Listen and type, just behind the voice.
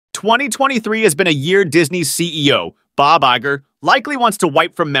2023 has been a year Disney's CEO, Bob Iger, likely wants to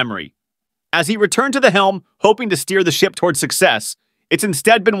wipe from memory. As he returned to the helm, hoping to steer the ship towards success, it's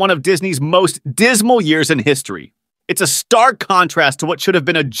instead been one of Disney's most dismal years in history. It's a stark contrast to what should have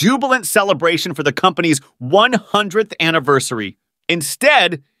been a jubilant celebration for the company's 100th anniversary.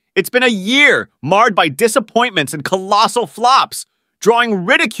 Instead, it's been a year marred by disappointments and colossal flops, drawing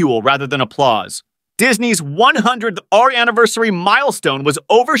ridicule rather than applause. Disney's 100th anniversary milestone was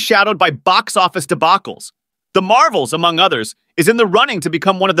overshadowed by box office debacles. The Marvels, among others, is in the running to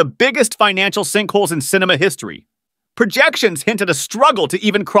become one of the biggest financial sinkholes in cinema history. Projections hint at a struggle to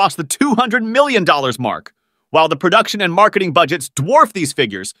even cross the $200 million mark, while the production and marketing budgets dwarf these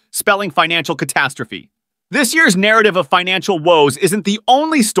figures, spelling financial catastrophe. This year's narrative of financial woes isn't the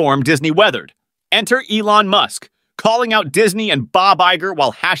only storm Disney weathered. Enter Elon Musk, calling out Disney and Bob Iger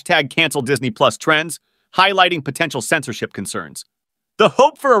while #cancel Disney Plus trends, highlighting potential censorship concerns. The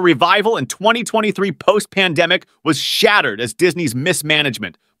hope for a revival in 2023 post-pandemic was shattered as Disney's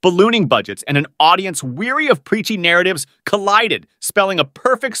mismanagement, ballooning budgets, and an audience weary of preachy narratives collided, spelling a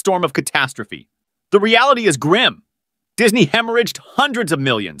perfect storm of catastrophe. The reality is grim. Disney hemorrhaged hundreds of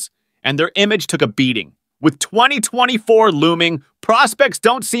millions, and their image took a beating. With 2024 looming, prospects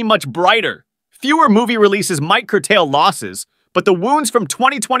don't seem much brighter. Fewer movie releases might curtail losses, but the wounds from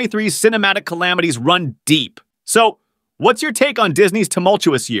 2023's cinematic calamities run deep. So, what's your take on Disney's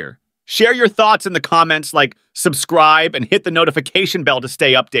tumultuous year? Share your thoughts in the comments, like subscribe and hit the notification bell to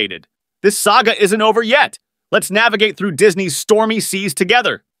stay updated. This saga isn't over yet. Let's navigate through Disney's stormy seas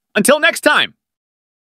together. Until next time!